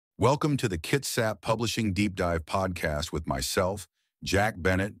Welcome to the Kitsap Publishing Deep Dive podcast with myself, Jack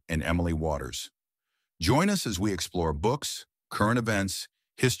Bennett, and Emily Waters. Join us as we explore books, current events,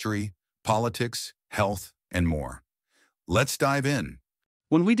 history, politics, health, and more. Let's dive in.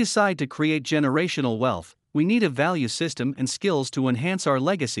 When we decide to create generational wealth, we need a value system and skills to enhance our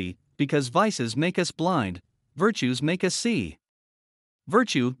legacy, because vices make us blind, virtues make us see.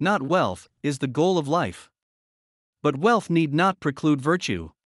 Virtue, not wealth, is the goal of life. But wealth need not preclude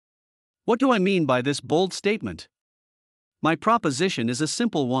virtue. What do I mean by this bold statement? My proposition is a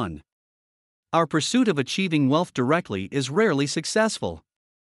simple one. Our pursuit of achieving wealth directly is rarely successful.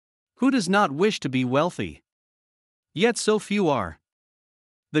 Who does not wish to be wealthy? Yet so few are.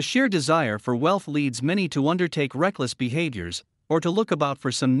 The sheer desire for wealth leads many to undertake reckless behaviors, or to look about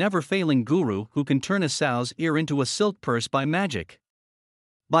for some never-failing guru who can turn a sow's ear into a silk purse by magic.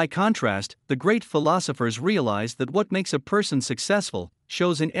 By contrast, the great philosophers realize that what makes a person successful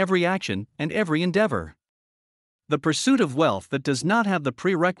shows in every action and every endeavor. The pursuit of wealth that does not have the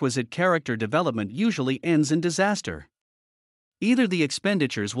prerequisite character development usually ends in disaster. Either the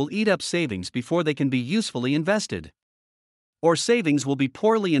expenditures will eat up savings before they can be usefully invested, or savings will be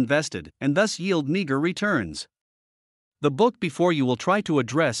poorly invested and thus yield meager returns. The book before you will try to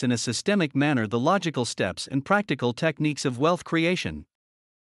address in a systemic manner the logical steps and practical techniques of wealth creation.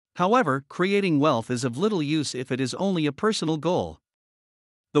 However, creating wealth is of little use if it is only a personal goal.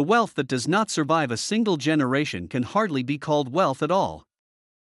 The wealth that does not survive a single generation can hardly be called wealth at all.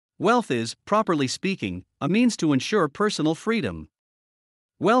 Wealth is, properly speaking, a means to ensure personal freedom.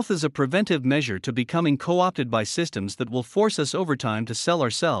 Wealth is a preventive measure to becoming co-opted by systems that will force us over time to sell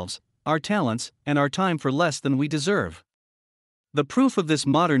ourselves, our talents, and our time for less than we deserve. The proof of this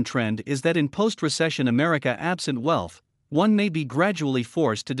modern trend is that in post-recession America, absent wealth, one may be gradually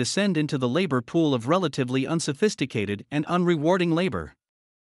forced to descend into the labor pool of relatively unsophisticated and unrewarding labor.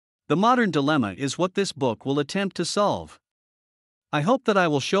 The modern dilemma is what this book will attempt to solve. I hope that I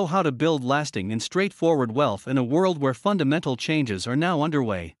will show how to build lasting and straightforward wealth in a world where fundamental changes are now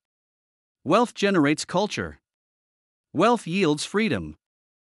underway. Wealth generates culture. Wealth yields freedom.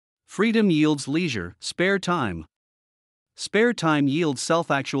 Freedom yields leisure, spare time. Spare time yields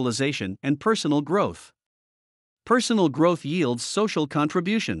self-actualization and personal growth. Personal growth yields social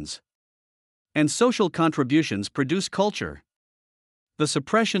contributions. And social contributions produce culture. The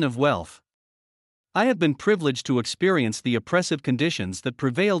suppression of wealth. I have been privileged to experience the oppressive conditions that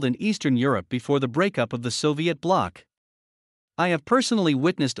prevailed in Eastern Europe before the breakup of the Soviet bloc. I have personally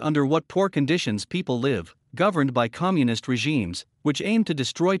witnessed under what poor conditions people live, governed by communist regimes, which aim to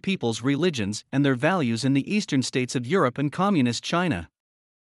destroy people's religions and their values in the eastern states of Europe and communist China.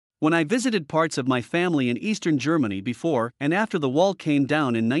 When I visited parts of my family in eastern Germany before and after the wall came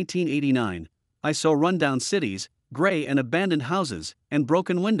down in 1989, I saw rundown cities, gray and abandoned houses, and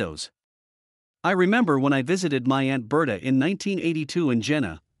broken windows. I remember when I visited my Aunt Berta in 1982 in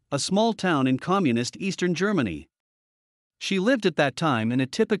Jena, a small town in communist eastern Germany. She lived at that time in a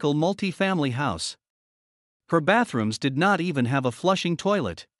typical multi-family house. Her bathrooms did not even have a flushing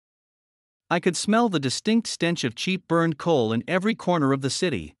toilet. I could smell the distinct stench of cheap burned coal in every corner of the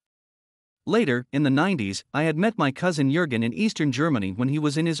city. Later, in the 90s, I had met my cousin Jürgen in eastern Germany when he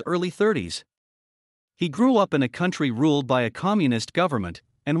was in his early 30s. He grew up in a country ruled by a communist government,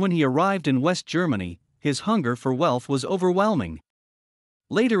 and when he arrived in West Germany, his hunger for wealth was overwhelming.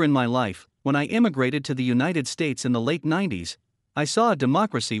 Later in my life, when I immigrated to the United States in the late 90s, I saw a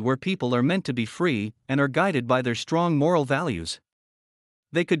democracy where people are meant to be free and are guided by their strong moral values.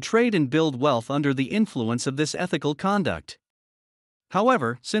 They could trade and build wealth under the influence of this ethical conduct.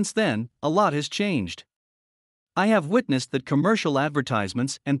 However, since then, a lot has changed. I have witnessed that commercial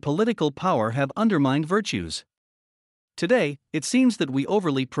advertisements and political power have undermined virtues. Today, it seems that we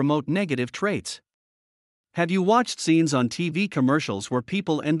overly promote negative traits. Have you watched scenes on TV commercials where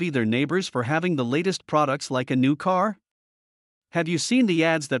people envy their neighbors for having the latest products like a new car? Have you seen the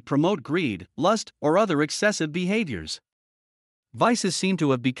ads that promote greed, lust, or other excessive behaviors? Vices seem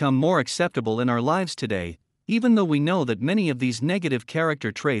to have become more acceptable in our lives today, even though we know that many of these negative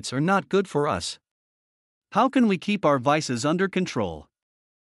character traits are not good for us. How can we keep our vices under control?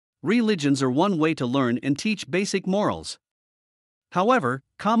 Religions are one way to learn and teach basic morals. However,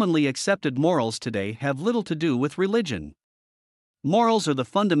 commonly accepted morals today have little to do with religion. Morals are the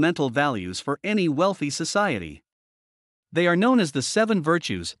fundamental values for any wealthy society. They are known as the 7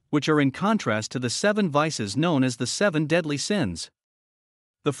 virtues, which are in contrast to the 7 vices known as the 7 deadly sins.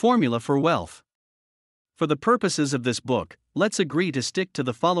 The formula for wealth. For the purposes of this book, let's agree to stick to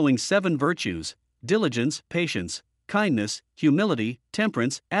the following 7 virtues: diligence, patience, kindness, humility,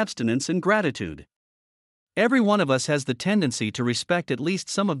 temperance, abstinence, and gratitude. Every one of us has the tendency to respect at least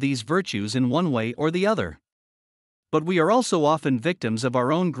some of these virtues in one way or the other. But we are also often victims of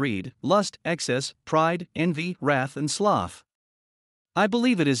our own greed, lust, excess, pride, envy, wrath, and sloth. I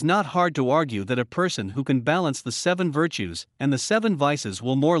believe it is not hard to argue that a person who can balance the 7 virtues and the 7 vices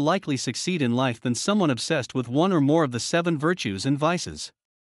will more likely succeed in life than someone obsessed with one or more of the 7 virtues and vices.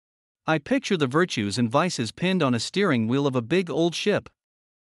 I picture the virtues and vices pinned on a steering wheel of a big old ship.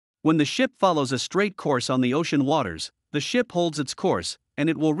 When the ship follows a straight course on the ocean waters, the ship holds its course, and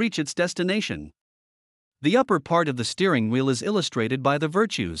it will reach its destination. The upper part of the steering wheel is illustrated by the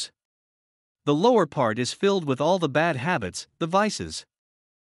virtues. The lower part is filled with all the bad habits, the vices.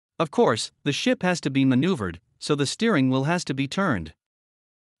 Of course, the ship has to be maneuvered, so the steering wheel has to be turned.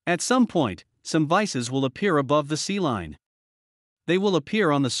 At some point, some vices will appear above the sea line. They will appear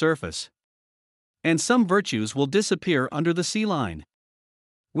on the surface. And some virtues will disappear under the sea line.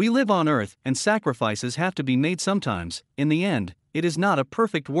 We live on Earth, and sacrifices have to be made sometimes. In the end, it is not a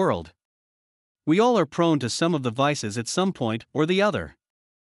perfect world. We all are prone to some of the vices at some point or the other.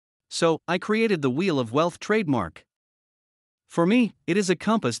 So, I created the Wheel of Wealth trademark. For me, it is a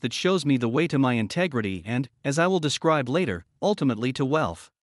compass that shows me the way to my integrity and, as I will describe later, ultimately to wealth.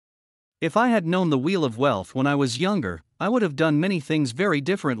 If I had known the Wheel of Wealth when I was younger, I would have done many things very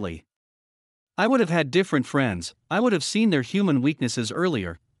differently. I would have had different friends, I would have seen their human weaknesses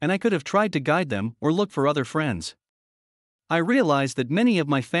earlier, and I could have tried to guide them or look for other friends. I realize that many of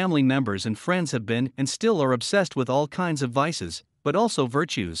my family members and friends have been and still are obsessed with all kinds of vices, but also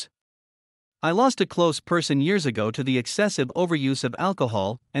virtues. I lost a close person years ago to the excessive overuse of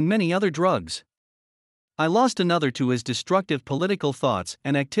alcohol and many other drugs. I lost another to his destructive political thoughts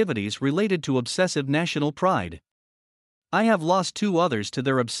and activities related to obsessive national pride. I have lost 2 others to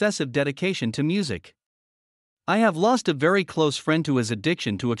their obsessive dedication to music. I have lost a very close friend to his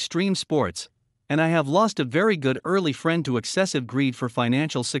addiction to extreme sports, and I have lost a very good early friend to excessive greed for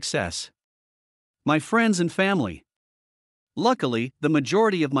financial success. My friends and family. Luckily, the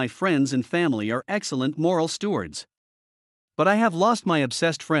majority of my friends and family are excellent moral stewards. But I have lost my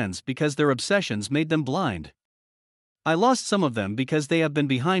obsessed friends because their obsessions made them blind. I lost some of them because they have been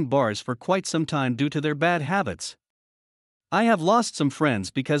behind bars for quite some time due to their bad habits. I have lost some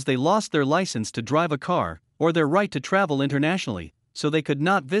friends because they lost their license to drive a car, or their right to travel internationally, so they could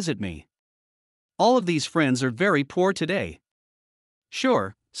not visit me. All of these friends are very poor today.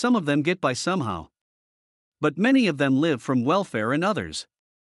 Sure, some of them get by somehow. But many of them live from welfare and others.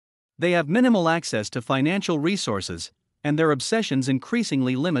 They have minimal access to financial resources, and their obsessions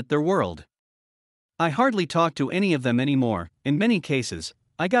increasingly limit their world. I hardly talk to any of them anymore. In many cases,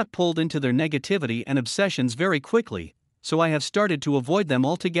 I got pulled into their negativity and obsessions very quickly, so I have started to avoid them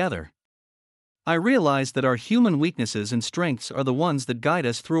altogether. I realize that our human weaknesses and strengths are the ones that guide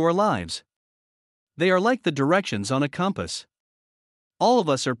us through our lives. They are like the directions on a compass. All of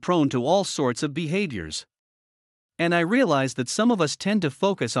us are prone to all sorts of behaviors. And I realize that some of us tend to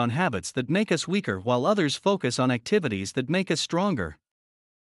focus on habits that make us weaker while others focus on activities that make us stronger.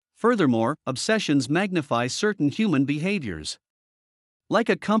 Furthermore, obsessions magnify certain human behaviors. Like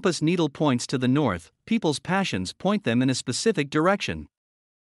a compass needle points to the north, people's passions point them in a specific direction.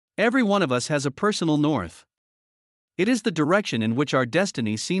 Every one of us has a personal north. It is the direction in which our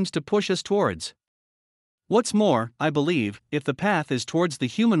destiny seems to push us towards. What's more, I believe, if the path is towards the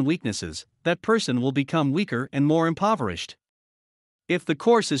human weaknesses, that person will become weaker and more impoverished. If the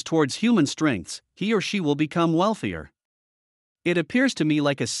course is towards human strengths, he or she will become wealthier. It appears to me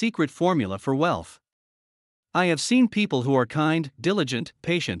like a secret formula for wealth. I have seen people who are kind, diligent,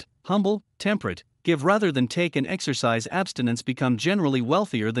 patient, humble, temperate, give rather than take and exercise abstinence become generally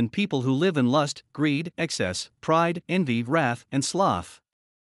wealthier than people who live in lust, greed, excess, pride, envy, wrath, and sloth.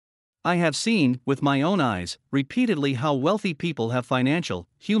 I have seen, with my own eyes, repeatedly how wealthy people have financial,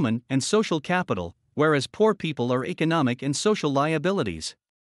 human, and social capital, whereas poor people are economic and social liabilities.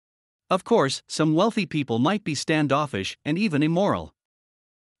 Of course, some wealthy people might be standoffish and even immoral.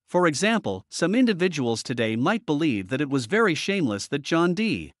 For example, some individuals today might believe that it was very shameless that John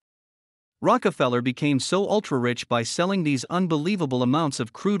D. Rockefeller became so ultra-rich by selling these unbelievable amounts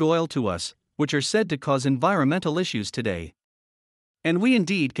of crude oil to us, which are said to cause environmental issues today. And we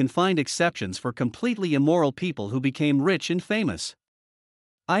indeed can find exceptions for completely immoral people who became rich and famous.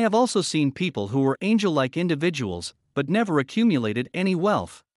 I have also seen people who were angel-like individuals, but never accumulated any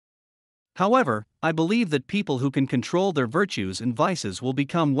wealth. However, I believe that people who can control their virtues and vices will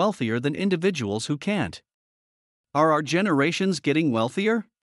become wealthier than individuals who can't. Are our generations getting wealthier?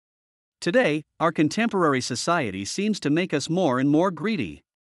 Today, our contemporary society seems to make us more and more greedy.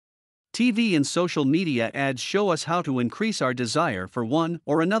 TV and social media ads show us how to increase our desire for one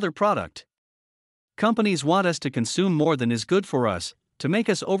or another product. Companies want us to consume more than is good for us, to make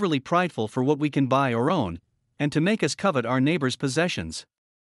us overly prideful for what we can buy or own, and to make us covet our neighbor's possessions.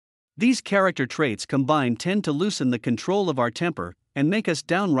 These character traits combined tend to loosen the control of our temper and make us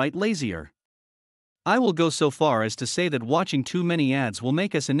downright lazier. I will go so far as to say that watching too many ads will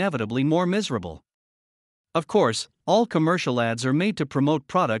make us inevitably more miserable. Of course, all commercial ads are made to promote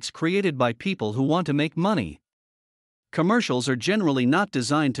products created by people who want to make money. Commercials are generally not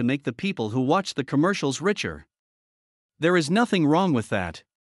designed to make the people who watch the commercials richer. There is nothing wrong with that.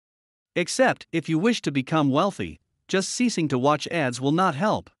 Except, if you wish to become wealthy, just ceasing to watch ads will not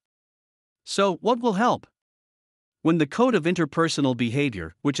help. So, what will help? When the code of interpersonal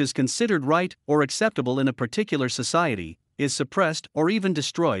behavior, which is considered right or acceptable in a particular society, is suppressed or even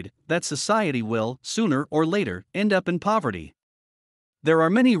destroyed, that society will, sooner or later, end up in poverty. There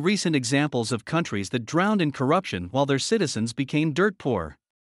are many recent examples of countries that drowned in corruption while their citizens became dirt poor.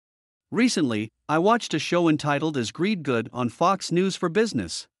 Recently, I watched a show entitled Is Greed Good on Fox News for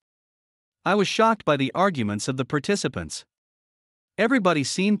Business. I was shocked by the arguments of the participants. Everybody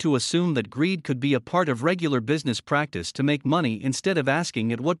seemed to assume that greed could be a part of regular business practice to make money instead of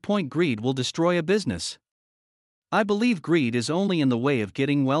asking at what point greed will destroy a business. I believe greed is only in the way of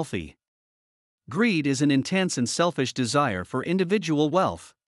getting wealthy. Greed is an intense and selfish desire for individual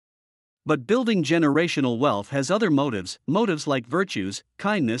wealth. But building generational wealth has other motives like virtues,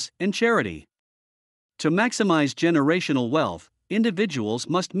 kindness, and charity. To maximize generational wealth, individuals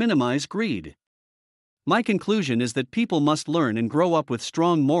must minimize greed. My conclusion is that people must learn and grow up with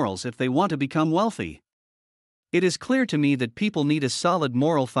strong morals if they want to become wealthy. It is clear to me that people need a solid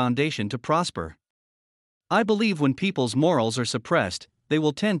moral foundation to prosper. I believe when people's morals are suppressed, they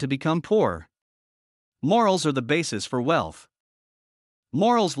will tend to become poor. Morals are the basis for wealth.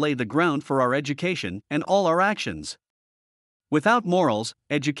 Morals lay the ground for our education and all our actions. Without morals,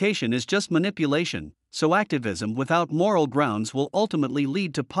 education is just manipulation, so activism without moral grounds will ultimately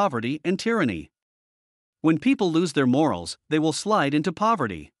lead to poverty and tyranny. When people lose their morals, they will slide into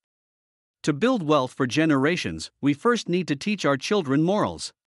poverty. To build wealth for generations, we first need to teach our children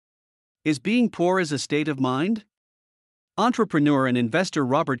morals. Is being poor a state of mind? Entrepreneur and investor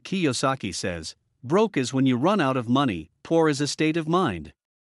Robert Kiyosaki says, "Broke is when you run out of money, poor is a state of mind."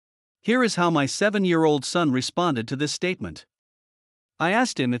 Here is how my 7-year-old son responded to this statement. I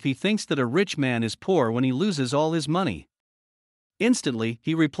asked him if he thinks that a rich man is poor when he loses all his money. Instantly,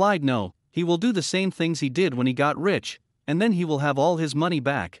 he replied no, he will do the same things he did when he got rich, and then he will have all his money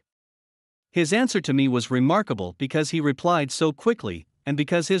back. His answer to me was remarkable because he replied so quickly, and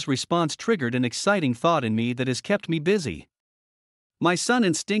because his response triggered an exciting thought in me that has kept me busy. My son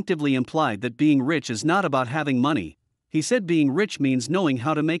instinctively implied that being rich is not about having money. He said being rich means knowing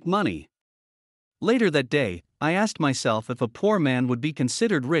how to make money. Later that day, I asked myself if a poor man would be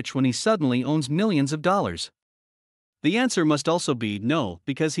considered rich when he suddenly owns millions of dollars. The answer must also be no,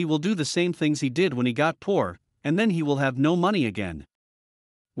 because he will do the same things he did when he got poor, and then he will have no money again.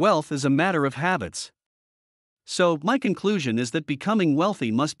 Wealth is a matter of habits. So, my conclusion is that becoming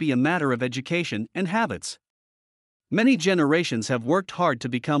wealthy must be a matter of education and habits. Many generations have worked hard to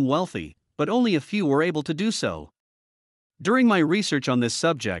become wealthy, but only a few were able to do so. During my research on this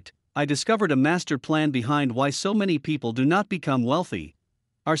subject, I discovered a master plan behind why so many people do not become wealthy.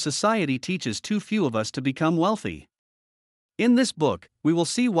 Our society teaches too few of us to become wealthy. In this book, we will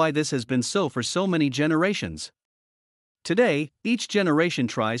see why this has been so for so many generations. Today, each generation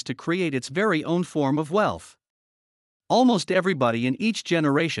tries to create its very own form of wealth. Almost everybody in each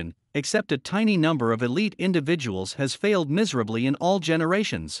generation, except a tiny number of elite individuals, has failed miserably in all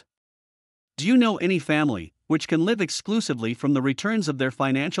generations. Do you know any family which can live exclusively from the returns of their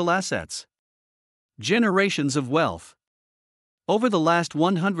financial assets? Generations of wealth. Over the last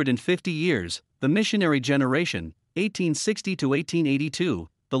 150 years, the missionary generation, 1860 to 1882,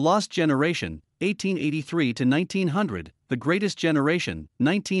 the lost generation, 1883 to 1900, the greatest generation,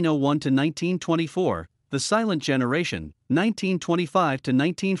 1901 to 1924, the silent generation, 1925 to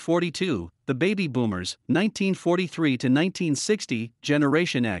 1942, the baby boomers, 1943 to 1960,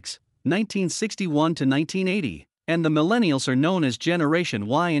 Generation X, 1961 to 1980, and the millennials are known as Generation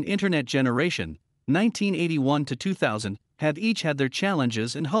Y and Internet generation, 1981 to 2000, have each had their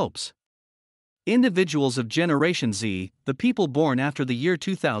challenges and hopes. Individuals of Generation Z, the people born after the year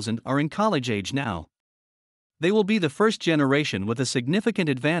 2000, are in college age now. They will be the first generation with a significant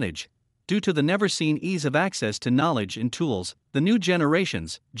advantage. Due to the never-seen ease of access to knowledge and tools, the new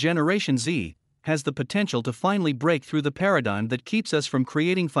generations, Generation Z, has the potential to finally break through the paradigm that keeps us from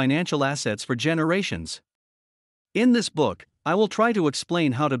creating financial assets for generations. In this book, I will try to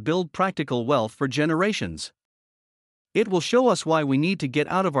explain how to build practical wealth for generations. It will show us why we need to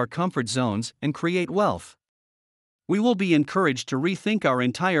get out of our comfort zones and create wealth. We will be encouraged to rethink our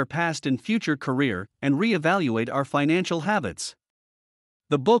entire past and future career and reevaluate our financial habits.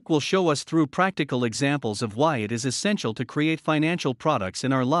 The book will show us through practical examples of why it is essential to create financial products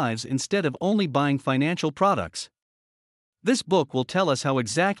in our lives instead of only buying financial products. This book will tell us how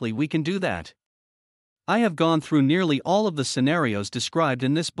exactly we can do that. I have gone through nearly all of the scenarios described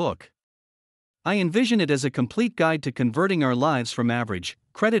in this book. I envision it as a complete guide to converting our lives from average,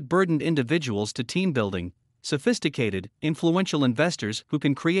 credit-burdened individuals to team-building, sophisticated, influential investors who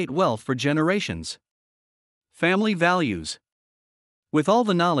can create wealth for generations. Family values. With all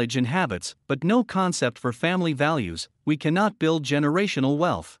the knowledge and habits, but no concept for family values, we cannot build generational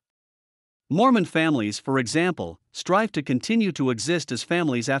wealth. Mormon families, for example, strive to continue to exist as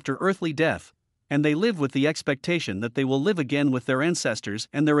families after earthly death, and they live with the expectation that they will live again with their ancestors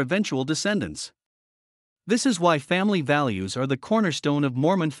and their eventual descendants. This is why family values are the cornerstone of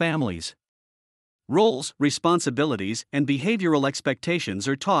Mormon families. Roles, responsibilities, and behavioral expectations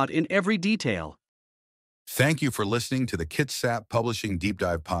are taught in every detail. Thank you for listening to the Kitsap Publishing Deep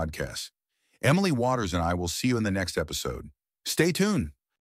Dive podcast. Emily Waters and I will see you in the next episode. Stay tuned.